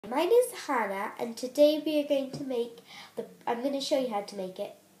my name is Hannah, and today we are going to make I'm going to show you how to make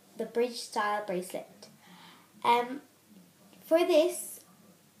it, the bridge style bracelet. For this,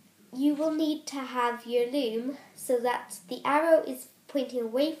 you will need to have your loom so that the arrow is pointing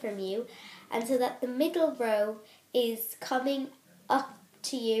away from you, and so that the middle row is coming up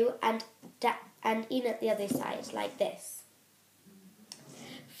to you and in at the other side, like this.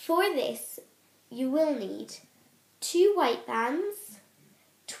 For this, you will need 2 white bands,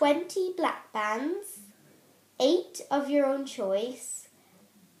 20 black bands, 8 of your own choice,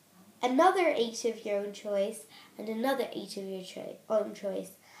 another 8 of your own choice, and another 8 of your own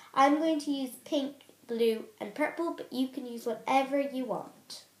choice. I'm going to use pink, blue, and purple, but you can use whatever you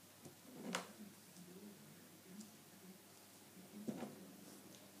want.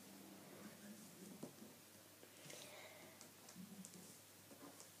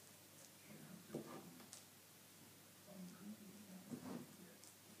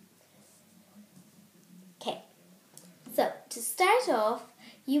 Okay, so to start off,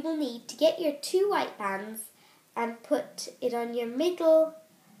 you will need to get your 2 white bands and put it on your middle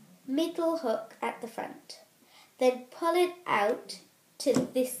hook at the front. Then pull it out to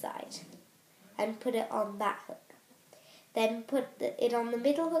this side and put it on that hook. Then put it on the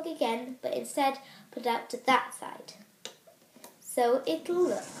middle hook again, but instead put it out to that side. So it'll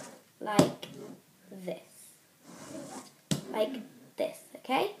look like this. Like this,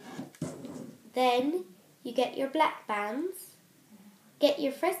 okay? Then you get your black bands, get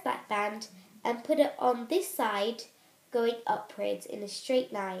your first black band and put it on this side going upwards in a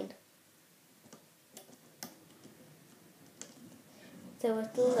straight line. So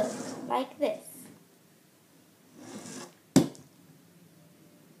it'll look like this.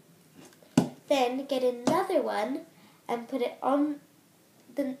 Then get another one and put it on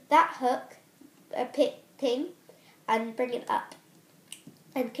that hook, a pin, and bring it up.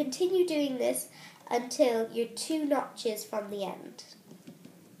 And continue doing this until you're 2 notches from the end.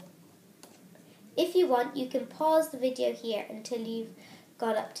 If you want, you can pause the video here until you've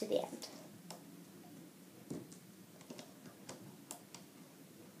got up to the end.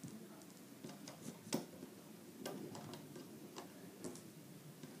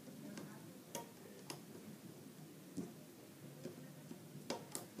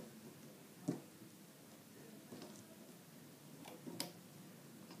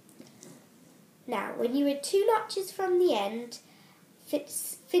 Now, when you are 2 notches from the end,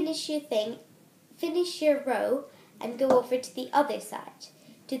 finish your row and go over to the other side.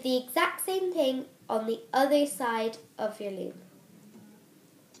 Do the exact same thing on the other side of your loom.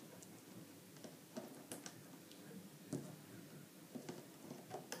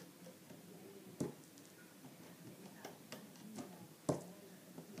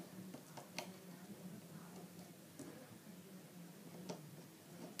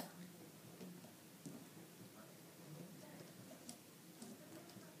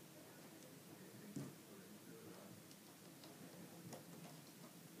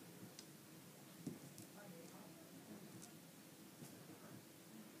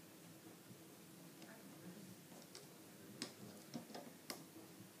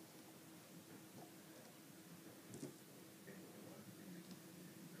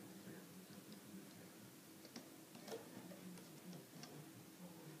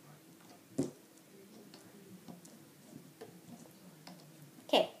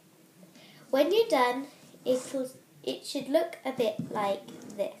 When you're done, it should look a bit like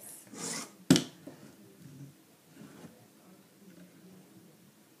this.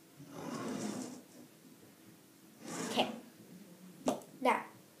 Okay. Now,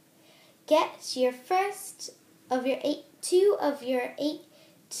 get your first of your 2 of your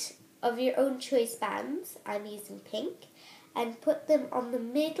 8 of your own choice bands. I'm using pink, and put them on the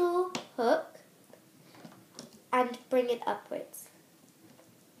middle hook and bring it upwards.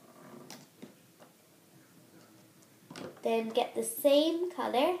 Then get the same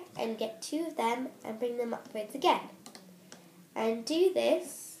colour and get 2 of them and bring them upwards again. And do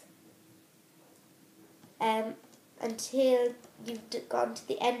this until you've gone to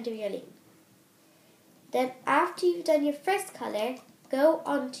the end of your loom. Then after you've done your first colour, go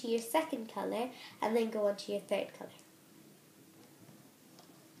on to your second colour and then go on to your third colour.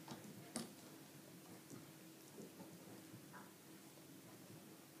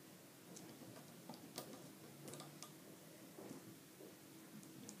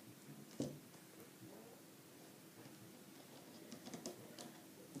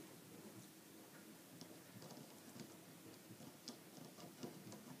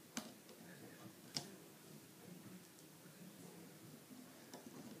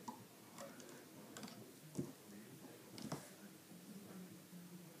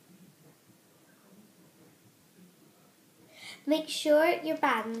 Make sure your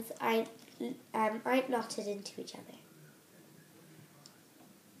bands aren't knotted into each other.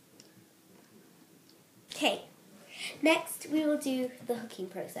 Okay, next we will do the hooking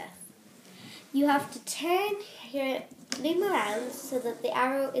process. You have to turn your loom around so that the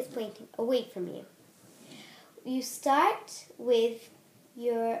arrow is pointing away from you. You start with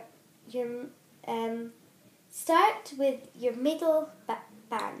your middle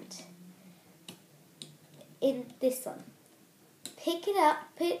band in this one. Pick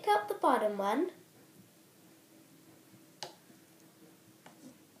up the bottom one,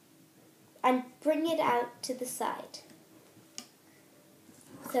 and bring it out to the side.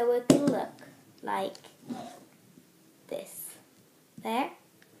 So it will look like this. There.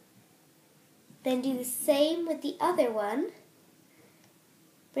 Then do the same with the other one.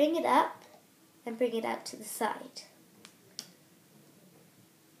 Bring it up and bring it out to the side.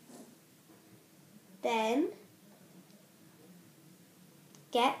 Then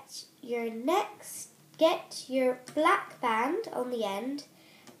get your black band on the end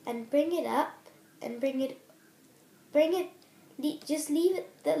and bring it up and just leave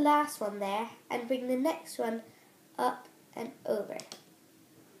the last one there and bring the next one up and over.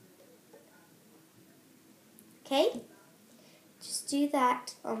 Okay? Just do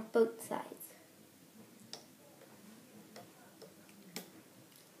that on both sides.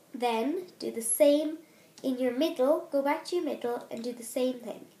 Then do the same in your middle. Go back to your middle and do the same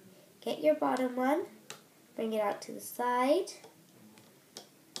thing. Get your bottom one, bring it out to the side.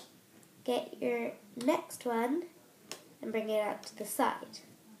 Get your next one and bring it out to the side.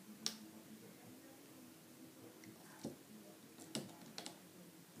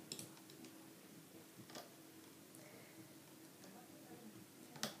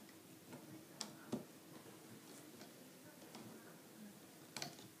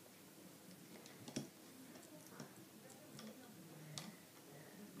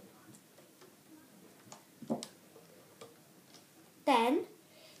 Then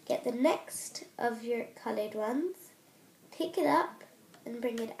get the next of your coloured ones, pick it up and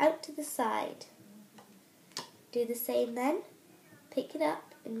bring it out to the side. Do the same then, pick it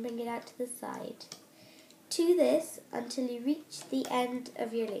up and bring it out to the side. Do this until you reach the end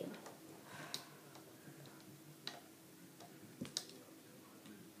of your loom.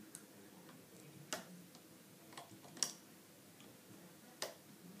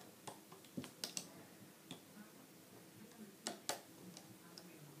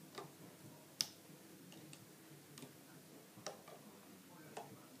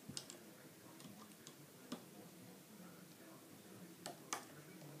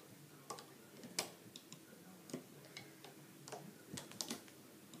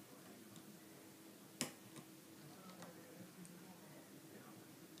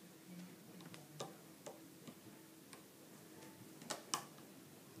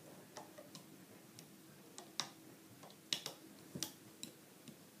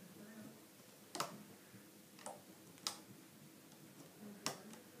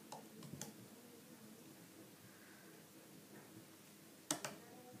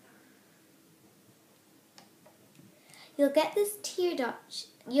 You'll get a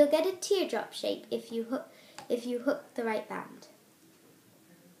teardrop shape if you hook the right band.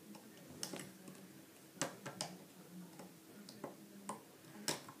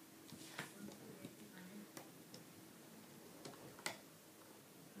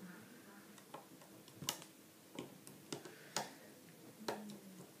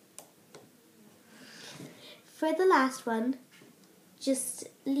 For the last one, just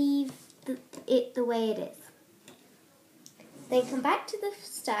leave it the way it is. Then come back to the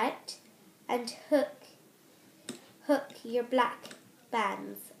start and hook your black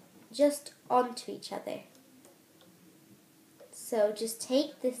bands just onto each other. So just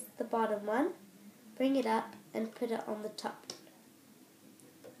take the bottom one, bring it up and put it on the top.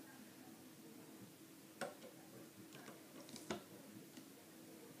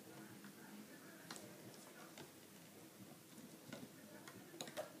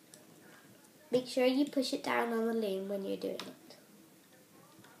 Make sure you push it down on the loom when you're doing it.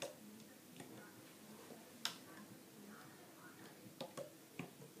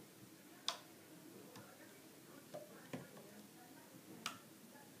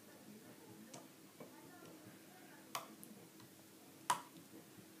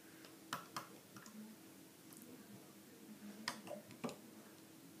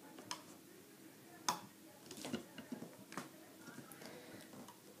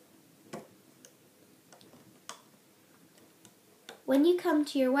 When you come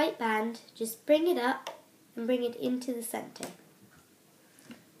to your white band, just bring it up and bring it into the center.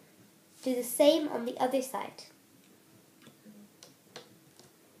 Do the same on the other side.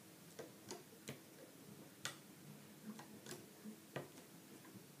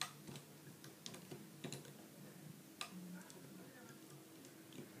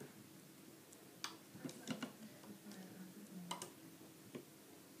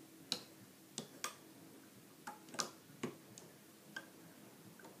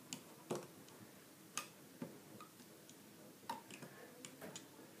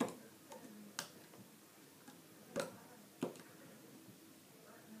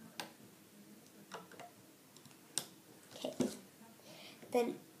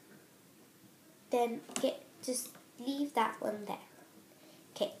 then just leave that one there.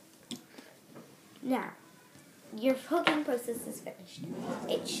 Okay. Now, your hooking process is finished.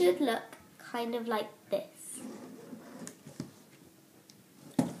 It should look kind of like this.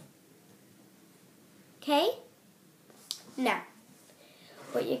 Okay? Now,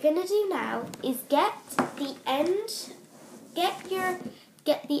 what you're going to do now is get the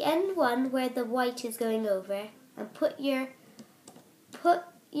end one where the white is going over and put your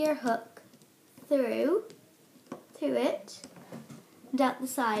hook through it and out the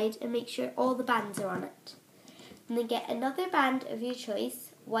side and make sure all the bands are on it. And then get another band of your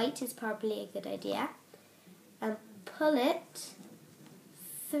choice, white is probably a good idea, and pull it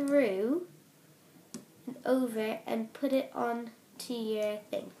through and over and put it on to your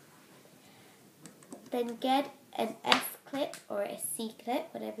thing. Then get an S clip or a C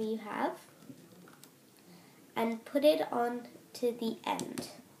clip, whatever you have, and put it on to the end.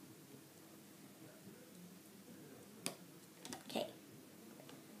 Okay.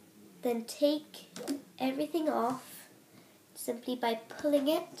 Then take everything off simply by pulling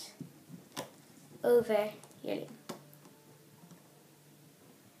it over your loom.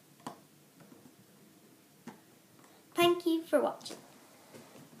 Thank you for watching.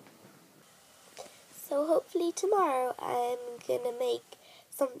 So hopefully tomorrow I'm gonna make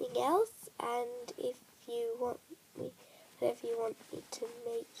something else, and if you want me, whatever you want me to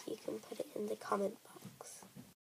make, you can put it in the comment box.